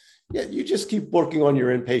 Yeah, you just keep working on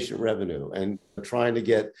your inpatient revenue and trying to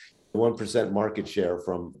get 1% market share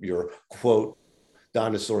from your quote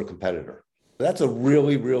dinosaur competitor. That's a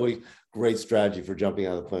really, really great strategy for jumping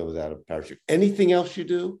out of the plane without a parachute. Anything else you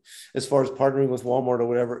do, as far as partnering with Walmart or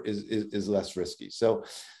whatever, is less risky. So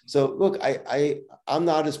look, I'm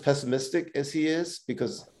not as pessimistic as he is,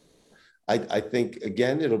 because I think,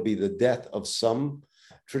 again, it'll be the death of some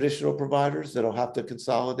traditional providers that'll have to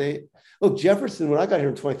consolidate. Look, Jefferson, when I got here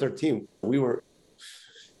in 2013, we were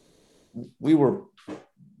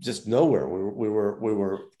just nowhere. We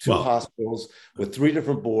were two hospitals with 3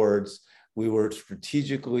 different boards. We were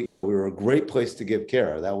a great place to give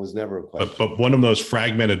care. That was never a question. But one of the most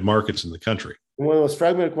fragmented markets in the country. One of those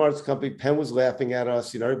fragmented markets, company, Penn was laughing at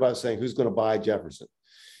us. Everybody was saying, who's going to buy Jefferson?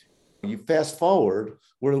 You fast forward,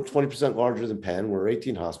 we're 20% larger than Penn. We're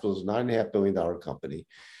 18 hospitals, $9.5 billion company.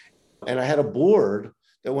 And I had a board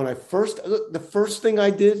that when the first thing I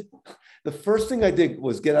did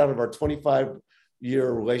was get out of our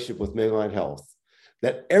 25-year relationship with Mainline Health,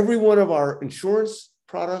 that every one of our insurance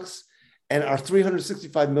products and our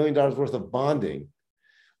 $365 million worth of bonding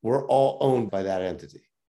were all owned by that entity.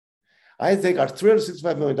 I had to take our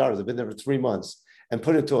 $365 million, I've been there for 3 months, and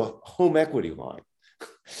put it into a home equity line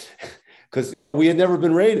because we had never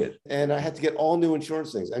been rated. And I had to get all new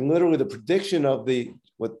insurance things. And literally the prediction of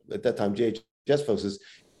what at that time JHS folks is,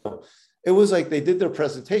 it was like they did their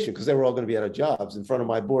presentation because they were all going to be out of jobs in front of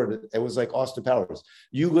my board. It was like Austin Powers.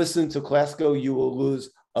 You listen to Classico, you will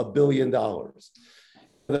lose $1 billion.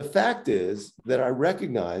 The fact is that I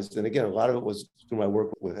recognized, and again, a lot of it was through my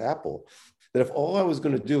work with Apple, that if all I was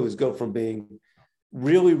going to do is go from being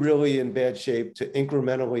really, really in bad shape to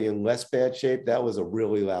incrementally in less bad shape, that was a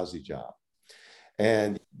really lousy job.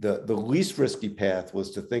 And the least risky path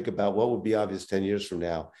was to think about what would be obvious 10 years from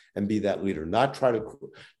now and be that leader, not try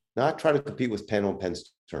to compete with Penn on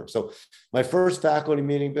Penn's terms. So my first faculty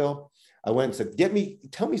meeting, Bill, I went and said,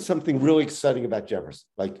 tell me something really exciting about Jefferson,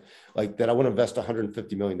 like that I want to invest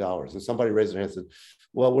 $150 million. And somebody raised their hand and said,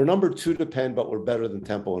 well, we're number 2 to Penn, but we're better than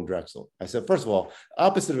Temple and Drexel. I said, first of all,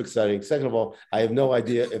 opposite of exciting. Second of all, I have no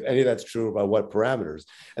idea if any of that's true or by what parameters.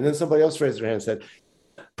 And then somebody else raised their hand and said,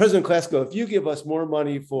 President Classico, if you give us more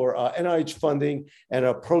money for NIH funding and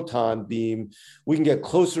a proton beam, we can get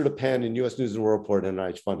closer to Penn in U.S. News and World Report and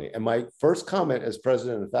NIH funding. And my first comment as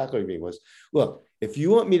president of the faculty meeting was, look, if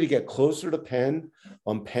you want me to get closer to Penn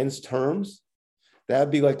on Penn's terms,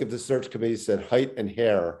 that'd be like if the search committee said height and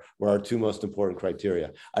hair were our 2 most important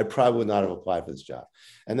criteria. I probably would not have applied for this job.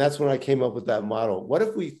 And that's when I came up with that model. What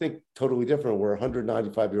if we think totally different? We're a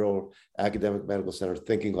 195-year-old academic medical center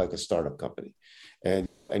thinking like a startup company and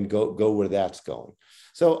go where that's going.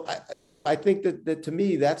 So I think that to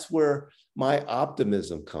me, that's where my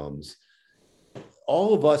optimism comes.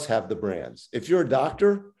 All of us have the brands. If you're a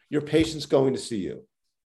doctor, your patient's going to see you.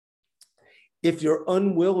 If you're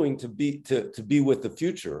unwilling to be with the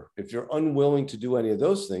future, if you're unwilling to do any of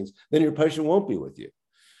those things, then your patient won't be with you.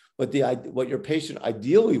 But what your patient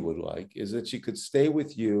ideally would like is that she could stay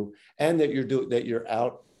with you and that you're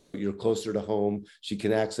out, you're closer to home, she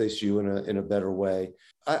can access you in a better way.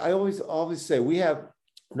 I always say when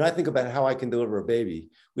I think about how I can deliver a baby,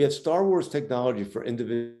 we have Star Wars technology for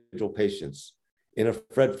individual patients in a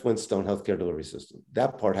Fred Flintstone healthcare delivery system.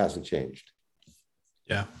 That part hasn't changed.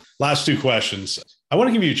 Yeah. Last 2 questions. I want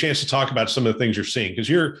to give you a chance to talk about some of the things you're seeing, because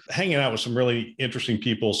you're hanging out with some really interesting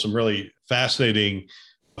people, some really fascinating,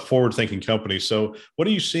 forward-thinking companies. So what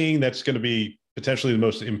are you seeing that's going to be potentially the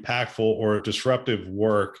most impactful or disruptive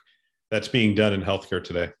work that's being done in healthcare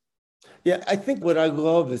today? Yeah, I think what I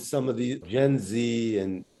love is some of the Gen Z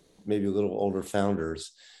and maybe a little older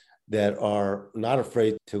founders that are not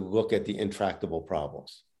afraid to look at the intractable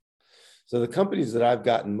problems. So the companies that I've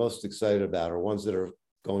gotten most excited about are ones that are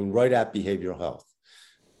going right at behavioral health,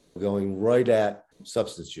 going right at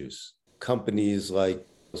substance use. Companies like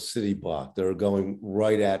CityBlock that are going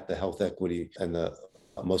right at the health equity and the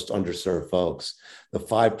most underserved folks, the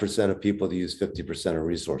 5% of people that use 50% of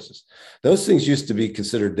resources. Those things used to be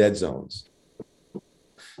considered dead zones.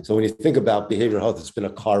 So when you think about behavioral health, it's been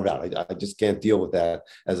a carve out. I just can't deal with that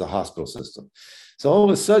as a hospital system. So all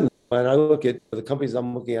of a sudden, when I look at the companies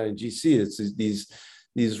I'm looking at in GC, it's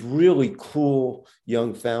these really cool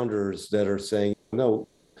young founders that are saying, no,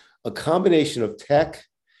 a combination of tech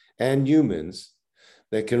and humans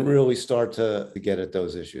that can really start to get at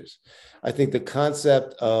those issues. I think the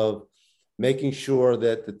concept of making sure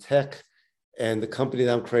that the tech and the company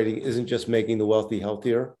that I'm creating isn't just making the wealthy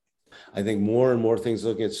healthier. I think more and more things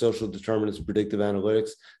looking at social determinants, predictive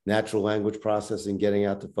analytics, natural language processing, getting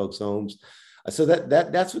out to folks' homes. So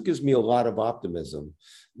that's what gives me a lot of optimism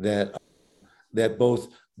that both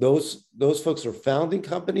those folks are founding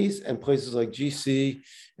companies, and places like GC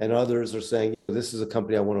and others are saying, this is a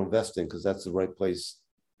company I want to invest in because that's the right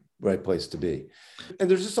place to be. And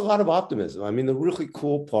there's just a lot of optimism. I mean, the really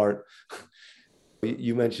cool part,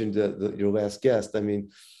 you mentioned your last guest. I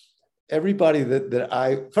mean, everybody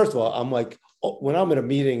first of all, I'm like, when I'm in a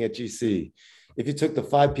meeting at GC, if you took the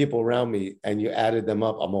 5 people around me and you added them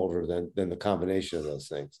up, I'm older than the combination of those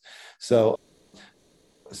things. So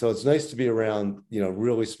it's nice to be around,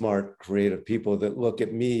 really smart, creative people that look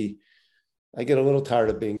at me. I get a little tired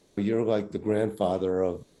of being, you're like the grandfather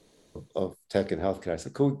of tech and healthcare. I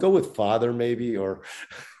said, could we go with father maybe, or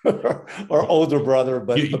older brother,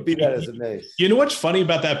 but be that as it may. You know what's funny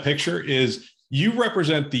about that picture is you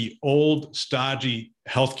represent the old stodgy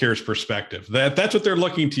healthcare's perspective. That's what they're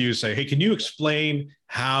looking to you to say, hey, can you explain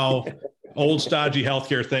how old stodgy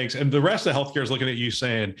healthcare thinks? And the rest of healthcare is looking at you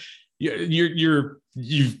saying, you're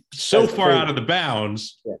so that's far crazy. Out of the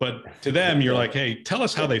bounds, yeah. But to them, you're like, hey, tell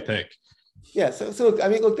us how they think. Yeah. So I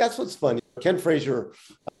mean, look, that's what's funny. Ken Frazier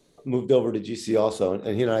moved over to GC also,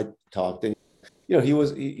 and he and I talked, and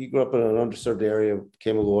he grew up in an underserved area,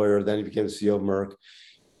 became a lawyer, then he became the CEO of Merck,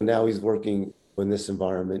 and now he's working in this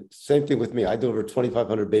environment. Same thing with me. I delivered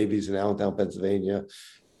 2,500 babies in Allentown, Pennsylvania,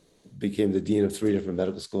 became the dean of 3 different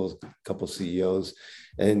medical schools, a couple of CEOs,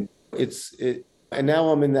 and and now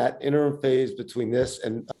I'm in that interim phase between this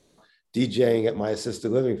and DJing at my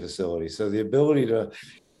assisted living facility. So the ability to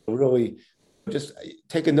really just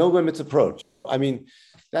take a no limits approach. I mean,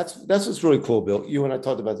 that's what's really cool, Bill. You and I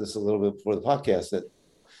talked about this a little bit before the podcast, that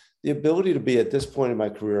the ability to be at this point in my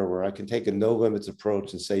career where I can take a no limits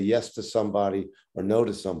approach and say yes to somebody or no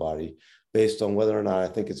to somebody based on whether or not I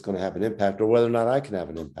think it's going to have an impact or whether or not I can have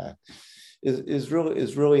an impact is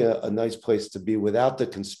really a nice place to be without the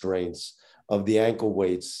constraints of the ankle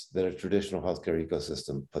weights that a traditional healthcare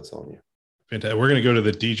ecosystem puts on you. Fantastic. We're going to go to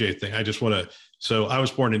the DJ thing. I just want to, so I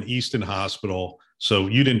was born in Easton Hospital. So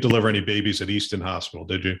you didn't deliver any babies at Easton Hospital,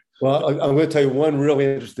 did you? Well, I'm going to tell you one really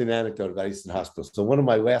interesting anecdote about Easton Hospital. So one of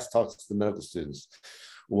my last talks to the medical students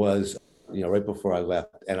was, right before I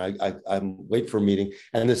left, and I'm late for a meeting,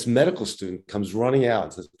 and this medical student comes running out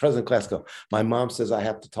and says, President Klasko, my mom says I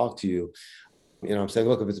have to talk to you. I'm saying,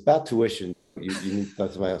 look, if it's about tuition, you need to talk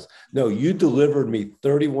to somebody else. No, you delivered me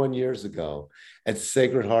 31 years ago at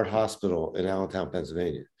Sacred Heart Hospital in Allentown,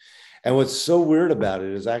 Pennsylvania. And what's so weird about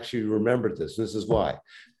it is I actually remembered this. This is why.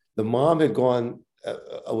 The mom had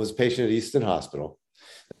was a patient at Easton Hospital.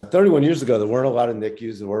 31 years ago, there weren't a lot of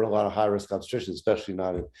NICUs, there weren't a lot of high-risk obstetricians, especially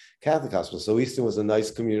not in Catholic hospitals. So Easton was a nice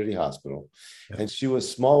community hospital. And she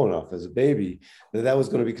was small enough as a baby that was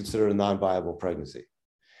going to be considered a non-viable pregnancy.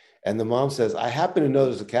 And the mom says, I happen to know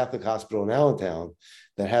there's a Catholic hospital in Allentown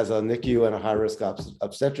that has a NICU and a high-risk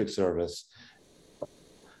obstetric service.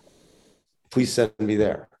 Please send me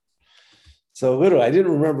there. So literally, I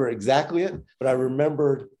didn't remember exactly it, but I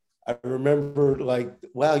remembered like,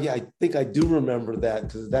 wow, yeah, I think I do remember that,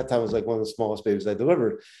 because at that time it was like one of the smallest babies I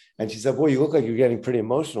delivered. And she said, boy, you look like you're getting pretty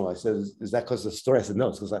emotional. I said, is that because of the story? I said, no,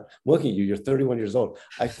 it's because I'm looking at you. You're 31 years old.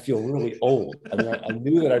 I feel really old. I mean, I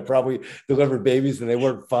knew that I probably delivered babies and they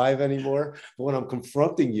weren't 5 anymore. But when I'm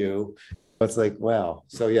confronting you, it's like, wow.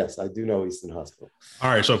 So yes, I do know Easton Hospital. All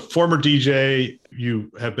right. So former DJ,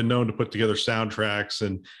 you have been known to put together soundtracks,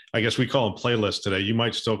 and I guess we call them playlists today. You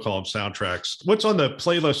might still call them soundtracks. What's on the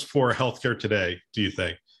playlist for healthcare today, do you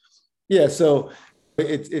think? Yeah. So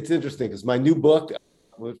it's interesting because my new book,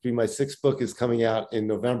 which will be my 6th book, is coming out in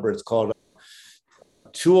November. It's called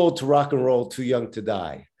Too Old to Rock and Roll, Too Young to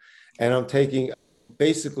Die. And I'm taking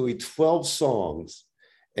basically 12 songs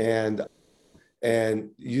and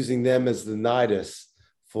using them as the nidus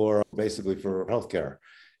for healthcare.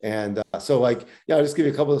 And so I'll just give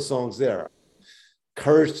you a couple of songs there.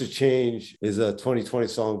 Courage to Change is a 2020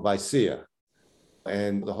 song by Sia.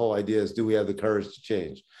 And the whole idea is, do we have the courage to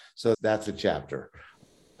change? So that's a chapter.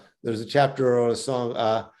 There's a chapter or a song,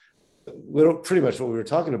 pretty much what we were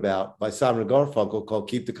talking about, by Simon & Garfunkel, called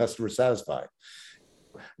Keep the Customer Satisfied.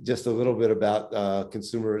 Just a little bit about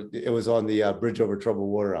consumer. It was on the Bridge Over Troubled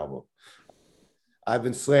Water album. I've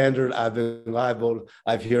been slandered. I've been libeled.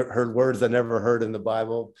 I've heard words I never heard in the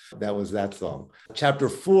Bible. That was that song. Chapter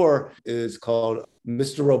 4 is called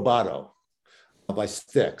Mr. Roboto by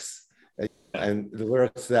Styx. And the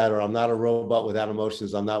lyrics to that are, I'm not a robot without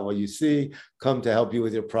emotions. I'm not what you see. Come to help you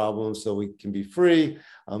with your problems so we can be free.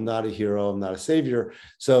 I'm not a hero. I'm not a savior.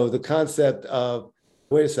 So the concept of,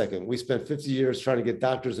 wait a second, we spent 50 years trying to get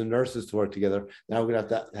doctors and nurses to work together. Now we're going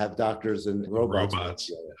to have doctors and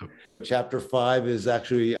robots. Chapter 5 is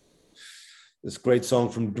actually this great song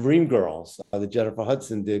from Dreamgirls that Jennifer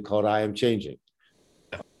Hudson did called I Am Changing.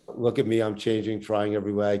 Look at me, I'm changing, trying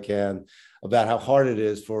every way I can, about how hard it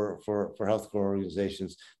is for healthcare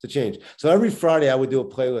organizations to change. So every Friday I would do a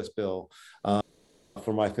playlist, Bill,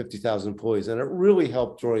 for my 50,000 employees. And it really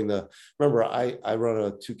helped during remember, I run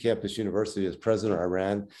a 2-campus university as president, I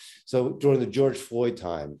ran. So during the George Floyd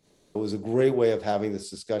time, it was a great way of having this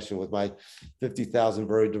discussion with my 50,000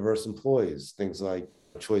 very diverse employees, things like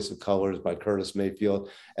Choice of Colors by Curtis Mayfield.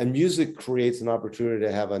 And music creates an opportunity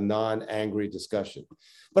to have a non-angry discussion.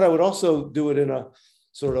 But I would also do it in a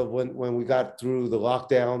sort of, when we got through the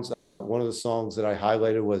lockdowns, one of the songs that I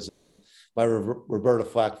highlighted was by Roberta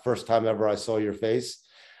Flack, First Time Ever I Saw Your Face,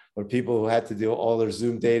 where people who had to do all their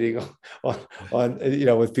Zoom dating on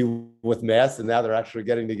with people with masks, and now they're actually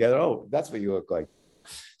getting together. Oh, that's what you look like.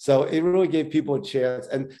 So it really gave people a chance.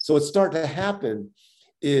 And so what started to happen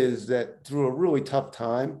is that through a really tough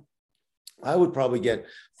time, I would probably get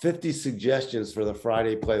 50 suggestions for the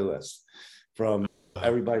Friday playlist from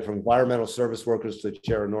everybody from environmental service workers to the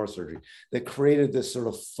chair of neurosurgery, that created this sort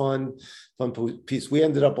of fun piece. We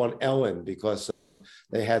ended up on Ellen because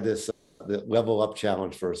they had this the Level Up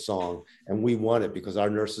challenge for a song, and we won it because our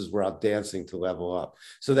nurses were out dancing to level up.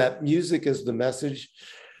 So that music is the message.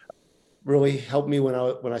 Really helped me when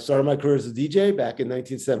I started my career as a DJ back in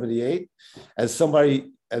 1978. As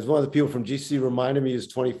one of the people from GC reminded me, who's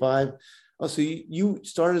 25. Oh, so you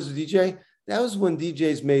started as a DJ? That was when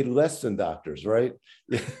DJs made less than doctors, right?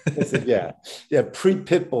 I said, yeah,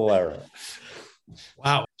 pre-Pitbull era.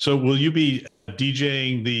 Wow. So will you be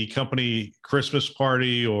DJing the company Christmas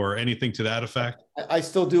party or anything to that effect? I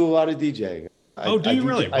still do a lot of DJing. Oh, do you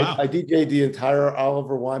really? Wow. I DJed the entire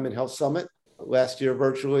Oliver Wyman Health Summit last year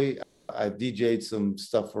virtually. I've DJed some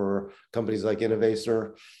stuff for companies like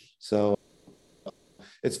Innovator. So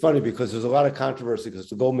it's funny because there's a lot of controversy because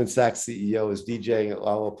the Goldman Sachs CEO is DJing at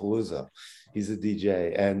Lollapalooza. He's a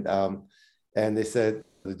DJ. And they said,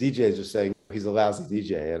 the DJs are saying he's a lousy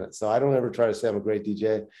DJ. And so I don't ever try to say I'm a great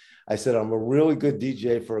DJ. I said, I'm a really good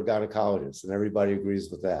DJ for a gynecologist. And everybody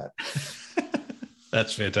agrees with that.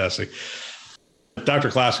 That's fantastic. Dr.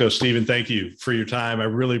 Klasko, Stephen, thank you for your time. I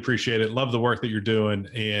really appreciate it. Love the work that you're doing,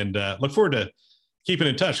 and look forward to keeping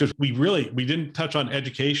in touch, because we didn't touch on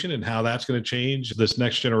education and how that's going to change this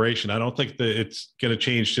next generation. I don't think that it's going to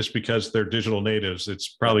change just because they're digital natives. It's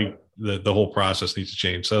probably the whole process needs to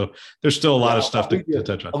change. So there's still a lot of stuff to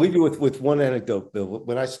touch on. I'll leave you with one anecdote, Bill.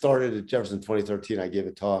 When I started at Jefferson in 2013, I gave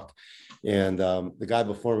a talk, and the guy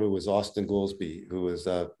before me was Austin Goolsbee, who was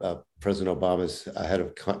President Obama's head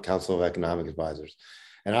of Council of Economic Advisors.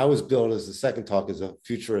 And I was billed as the second talk as a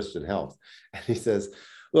futurist in health. And he says,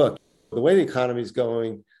 look, the way the economy is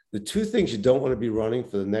going, the two things you don't want to be running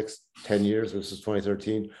for the next 10 years, this is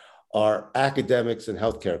 2013, are academics and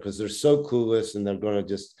healthcare, because they're so clueless and they're going to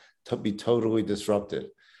just be totally disrupted.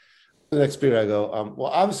 The next period, I go,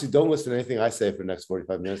 well, obviously don't listen to anything I say for the next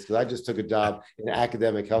 45 minutes, because I just took a job in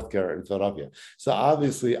academic healthcare in Philadelphia. So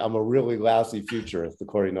obviously I'm a really lousy futurist,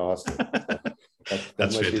 according to Austin.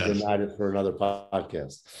 That might be denied for another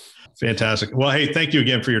podcast. Fantastic. Well, hey, thank you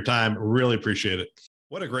again for your time. Really appreciate it.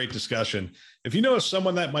 What a great discussion. If you know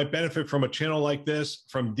someone that might benefit from a channel like this,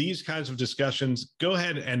 from these kinds of discussions, go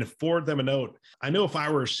ahead and forward them a note. I know if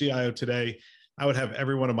I were a CIO today, I would have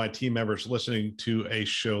every one of my team members listening to a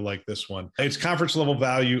show like this one. It's conference level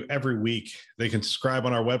value every week. They can subscribe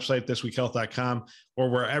on our website, thisweekhealth.com, or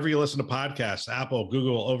wherever you listen to podcasts, Apple,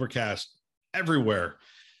 Google, Overcast, everywhere.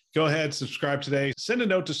 Go ahead, subscribe today. Send a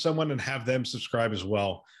note to someone and have them subscribe as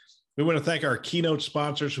well. We want to thank our keynote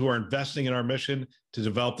sponsors who are investing in our mission to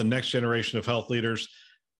develop the next generation of health leaders.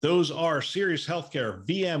 Those are Sirius Healthcare,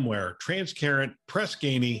 VMware, Transcarent, Press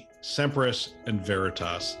Ganey, Sempris, and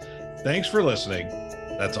Veritas. Thanks for listening.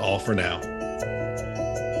 That's all for now.